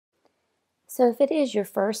So if it is your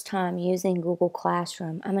first time using Google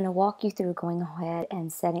Classroom, I'm going to walk you through going ahead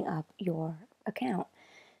and setting up your account.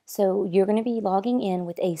 So you're going to be logging in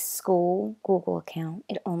with a school Google account.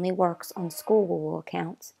 It only works on school Google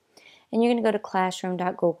accounts. And you're going to go to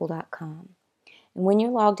classroom.google.com. And when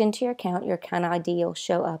you're logged into your account ID will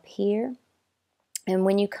show up here. And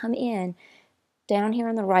when you come in, down here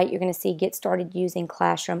on the right, you're going to see Get Started Using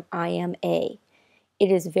Classroom IMA.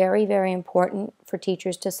 It is very, very important for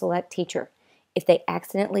teachers to select teacher. If they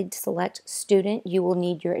accidentally select student, you will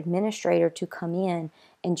need your administrator to come in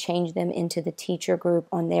and change them into the teacher group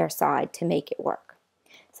on their side to make it work.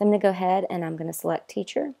 So I'm going to go ahead and I'm going to select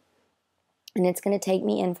teacher, and it's going to take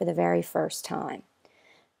me in for the very first time.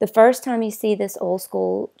 The first time you see this old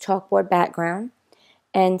school chalkboard background,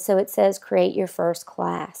 and so it says create your first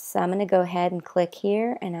class. So I'm going to go ahead and click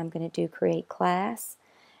here, and I'm going to do create class.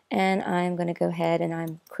 And I'm going to go ahead and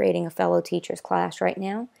I'm creating a fellow teacher's class right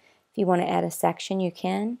now. If you want to add a section, you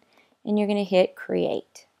can. And you're going to hit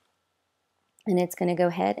create. And it's going to go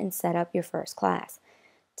ahead and set up your first class.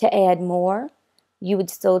 To add more, you would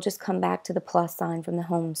still just come back to the plus sign from the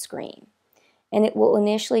home screen. And it will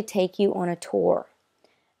initially take you on a tour.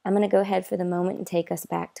 I'm going to go ahead for the moment and take us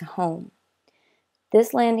back to home.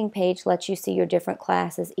 This landing page lets you see your different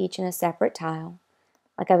classes, each in a separate tile.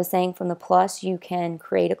 Like I was saying, from the plus, you can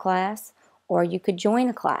create a class or you could join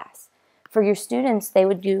a class. For your students, they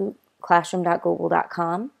would do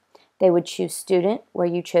classroom.google.com. They would choose student where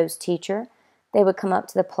you chose teacher. They would come up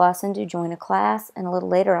to the plus and do join a class. And a little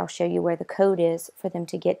later, I'll show you where the code is for them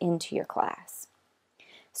to get into your class.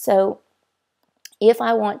 So if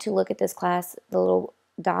I want to look at this class, the little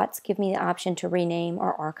dots give me the option to rename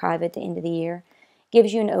or archive at the end of the year.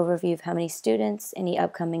 Gives you an overview of how many students, any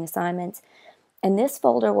upcoming assignments. And this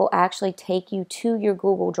folder will actually take you to your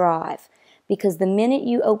Google Drive, because the minute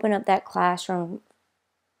you open up that classroom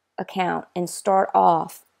account and start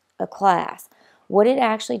off a class, what it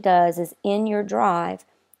actually does is in your drive,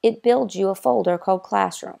 it builds you a folder called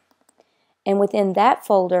Classroom. And within that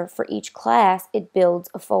folder, for each class, it builds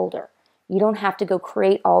a folder. You don't have to go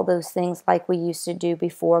create all those things like we used to do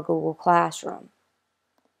before Google Classroom.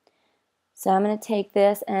 So I'm going to take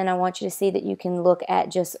this, and I want you to see that you can look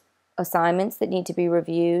at just assignments that need to be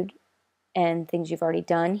reviewed and things you've already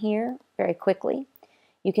done here very quickly.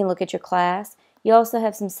 You can look at your class. You also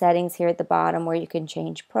have some settings here at the bottom where you can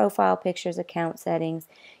change profile pictures, account settings.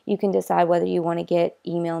 You can decide whether you want to get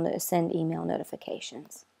send email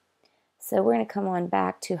notifications. So we're going to come on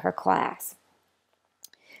back to her class.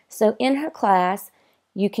 So in her class,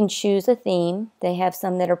 you can choose a theme. They have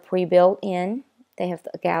some that are pre-built in. They have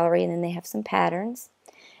a gallery, and then they have some patterns.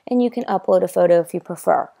 And you can upload a photo if you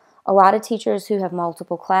prefer. A lot of teachers who have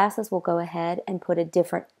multiple classes will go ahead and put a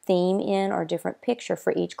different theme in or a different picture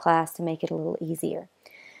for each class to make it a little easier.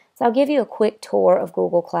 So I'll give you a quick tour of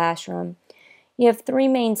Google Classroom. You have three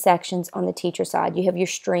main sections on the teacher side. You have your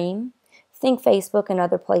stream. Think Facebook and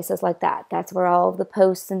other places like that. That's where all of the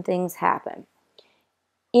posts and things happen.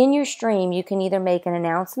 In your stream, you can either make an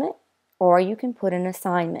announcement or you can put an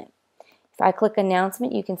assignment. If I click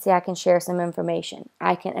announcement, you can see I can share some information.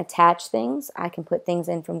 I can attach things. I can put things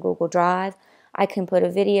in from Google Drive. I can put a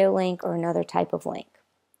video link or another type of link.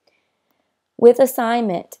 With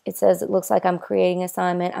assignment, it says it looks like I'm creating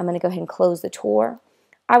assignment. I'm going to go ahead and close the tour.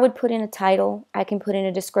 I would put in a title. I can put in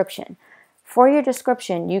a description. For your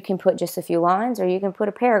description, you can put just a few lines or you can put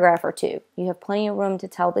a paragraph or two. You have plenty of room to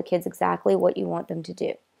tell the kids exactly what you want them to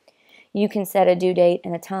do. You can set a due date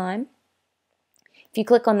and a time. If you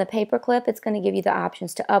click on the paperclip, it's going to give you the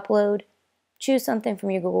options to upload, choose something from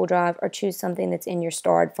your Google Drive, or choose something that's in your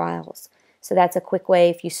starred files. So that's a quick way.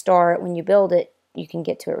 If you star it when you build it, you can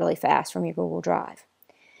get to it really fast from your Google Drive.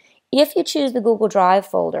 If you choose the Google Drive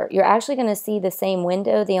folder, you're actually going to see the same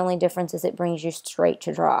window. The only difference is it brings you straight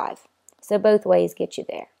to Drive. So both ways get you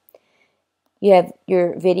there. You have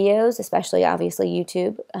your videos, especially obviously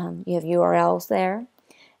YouTube. You have URLs there.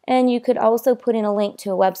 And you could also put in a link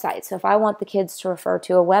to a website. So if I want the kids to refer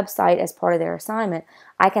to a website as part of their assignment,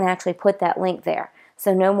 I can actually put that link there.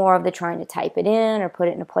 So no more of the trying to type it in or put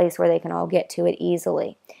it in a place where they can all get to it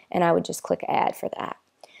easily. And I would just click add for that.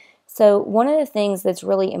 So one of the things that's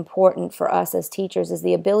really important for us as teachers is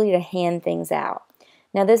the ability to hand things out.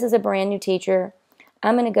 Now this is a brand new teacher.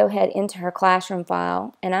 I'm going to go ahead into her classroom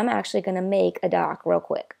file, and I'm actually going to make a doc real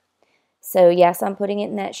quick. So yes, I'm putting it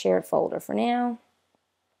in that shared folder for now.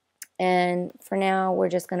 And for now, we're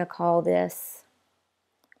just going to call this,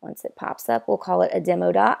 once it pops up, we'll call it a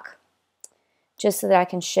demo doc, just so that I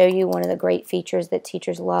can show you one of the great features that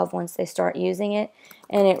teachers love once they start using it.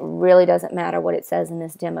 And it really doesn't matter what it says in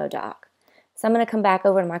this demo doc. So I'm going to come back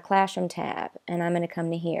over to my classroom tab, and I'm going to come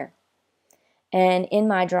to here. And in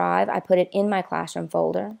my drive, I put it in my classroom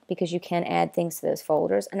folder because you can add things to those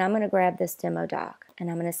folders. And I'm going to grab this demo doc and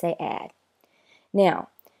I'm going to say add. Now,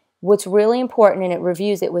 what's really important, and it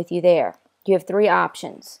reviews it with you there, you have 3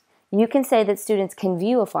 options. You can say that students can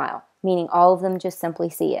view a file, meaning all of them just simply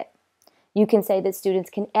see it. You can say that students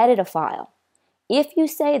can edit a file. If you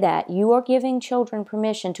say that, you are giving children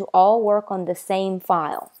permission to all work on the same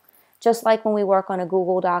file. Just like when we work on a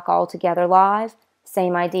Google Doc all together live,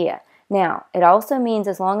 same idea. Now, it also means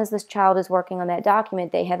as long as this child is working on that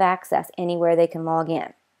document, they have access anywhere they can log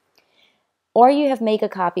in. Or you have make a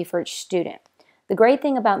copy for each student. The great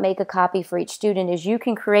thing about make a copy for each student is you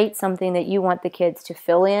can create something that you want the kids to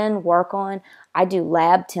fill in, work on. I do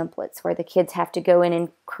lab templates where the kids have to go in and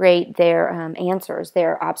create their answers,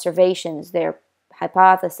 their observations, their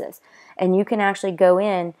hypothesis. And you can actually go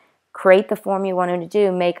in, create the form you want them to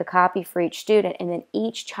do, make a copy for each student, and then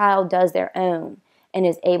each child does their own and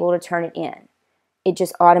is able to turn it in. It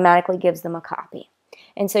just automatically gives them a copy.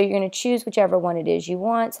 And so you're going to choose whichever one it is you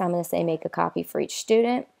want. So I'm going to say make a copy for each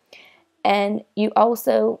student. And you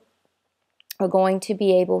also are going to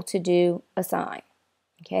be able to do assign.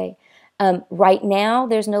 Okay. Right now,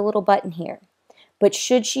 there's no little button here. But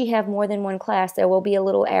should she have more than one class, there will be a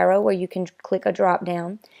little arrow where you can click a drop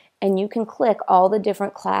down and you can click all the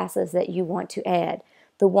different classes that you want to add.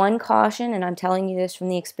 The one caution, and I'm telling you this from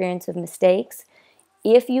the experience of mistakes,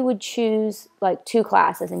 if you would choose like 2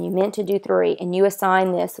 classes and you meant to do 3 and you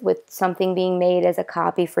assign this with something being made as a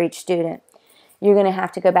copy for each student, you're going to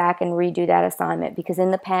have to go back and redo that assignment because in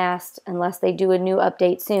the past, unless they do a new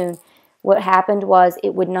update soon, what happened was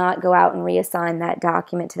it would not go out and reassign that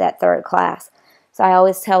document to that 3rd class. So I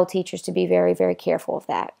always tell teachers to be very, very careful of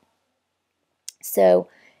that. So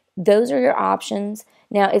those are your options.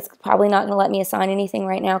 Now, it's probably not going to let me assign anything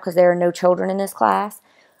right now because there are no children in this class.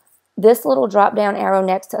 This little drop-down arrow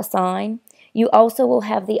next to assign, you also will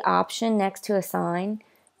have the option next to assign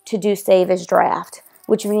to do save as draft,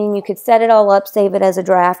 which means you could set it all up, save it as a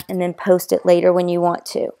draft, and then post it later when you want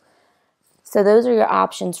to. So those are your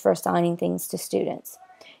options for assigning things to students.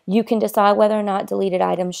 You can decide whether or not deleted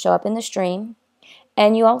items show up in the stream.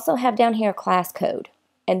 And you also have down here class code.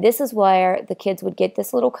 And this is where the kids would get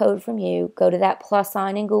this little code from you, go to that plus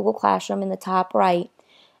sign in Google Classroom in the top right,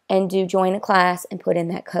 and do join a class and put in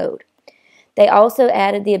that code. They also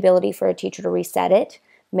added the ability for a teacher to reset it.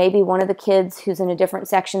 Maybe one of the kids who's in a different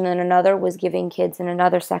section than another was giving kids in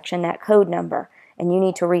another section that code number, and you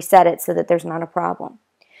need to reset it so that there's not a problem.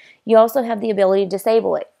 You also have the ability to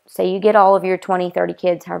disable it. Say you get all of your 20, 30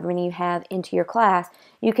 kids, however many you have, into your class,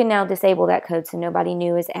 you can now disable that code so nobody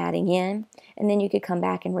new is adding in, and then you could come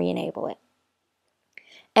back and re-enable it.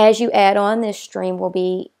 As you add on, this stream will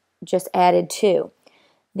be just added to.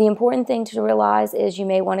 The important thing to realize is you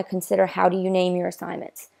may want to consider how do you name your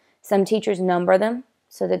assignments. Some teachers number them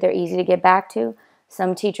so that they're easy to get back to.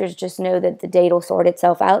 Some teachers just know that the date will sort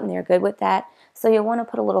itself out and they're good with that. So you'll want to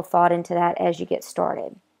put a little thought into that as you get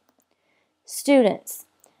started. Students.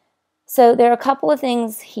 So there are a couple of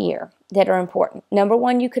things here that are important. Number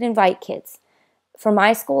one, you could invite kids. For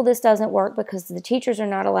my school, this doesn't work because the teachers are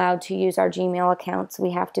not allowed to use our Gmail accounts.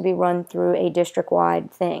 We have to be run through a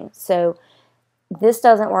district-wide thing. So this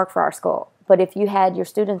doesn't work for our school. But if you had your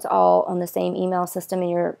students all on the same email system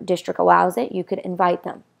and your district allows it, you could invite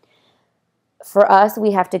them. For us,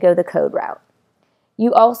 we have to go the code route.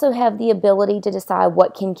 You also have the ability to decide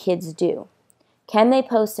what can kids do. Can they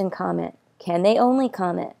post and comment? Can they only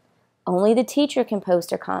comment? Only the teacher can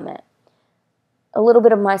post or comment. A little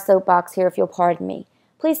bit of my soapbox here, if you'll pardon me.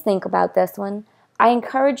 Please think about this one. I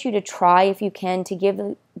encourage you to try, if you can, to give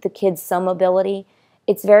the kids some ability.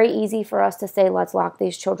 It's very easy for us to say, let's lock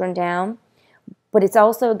these children down. But it's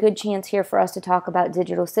also a good chance here for us to talk about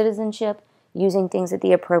digital citizenship, using things at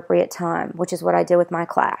the appropriate time, which is what I did with my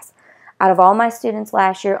class. Out of all my students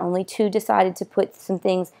last year, only 2 decided to put some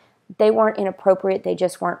things. They weren't inappropriate, they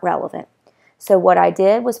just weren't relevant. So what I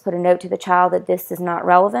did was put a note to the child that this is not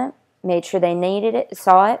relevant, made sure they needed it,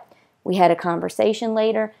 saw it. We had a conversation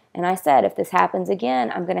later, and I said, if this happens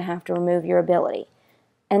again, I'm going to have to remove your ability.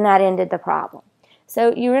 And that ended the problem.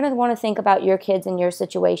 So you're going to want to think about your kids and your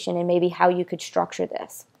situation and maybe how you could structure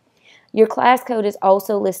this. Your class code is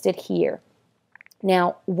also listed here.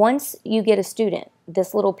 Now, once you get a student,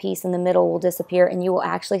 this little piece in the middle will disappear and you will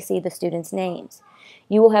actually see the students' names.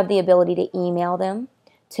 You will have the ability to email them,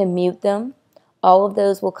 to mute them. All of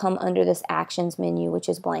those will come under this Actions menu, which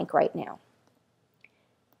is blank right now.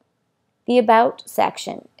 The About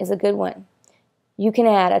section is a good one. You can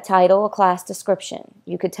add a title, a class description.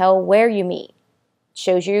 You could tell where you meet. It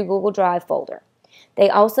shows you your Google Drive folder. They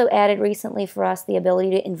also added recently for us the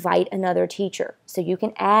ability to invite another teacher. So you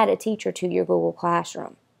can add a teacher to your Google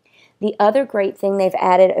Classroom. The other great thing they've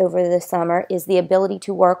added over the summer is the ability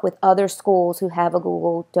to work with other schools who have a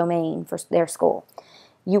Google domain for their school.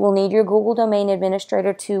 You will need your Google Domain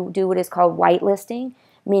Administrator to do what is called whitelisting,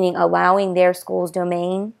 meaning allowing their school's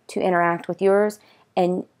domain to interact with yours,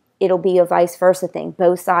 and it'll be a vice versa thing.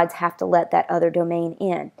 Both sides have to let that other domain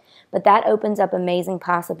in. But that opens up amazing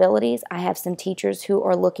possibilities. I have some teachers who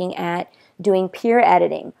are looking at doing peer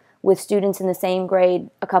editing with students in the same grade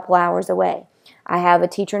a couple hours away. I have a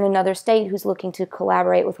teacher in another state who's looking to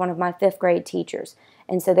collaborate with one of my 5th grade teachers.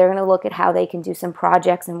 And so they're going to look at how they can do some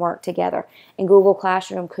projects and work together. And Google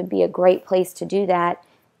Classroom could be a great place to do that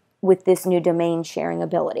with this new domain sharing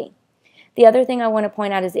ability. The other thing I want to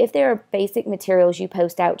point out is if there are basic materials you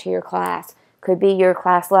post out to your class, could be your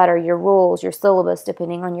class letter, your rules, your syllabus,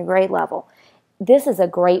 depending on your grade level. This is a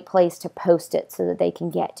great place to post it so that they can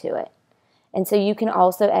get to it. And so you can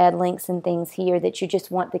also add links and things here that you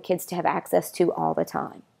just want the kids to have access to all the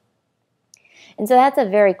time. And so that's a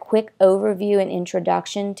very quick overview and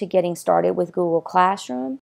introduction to getting started with Google Classroom.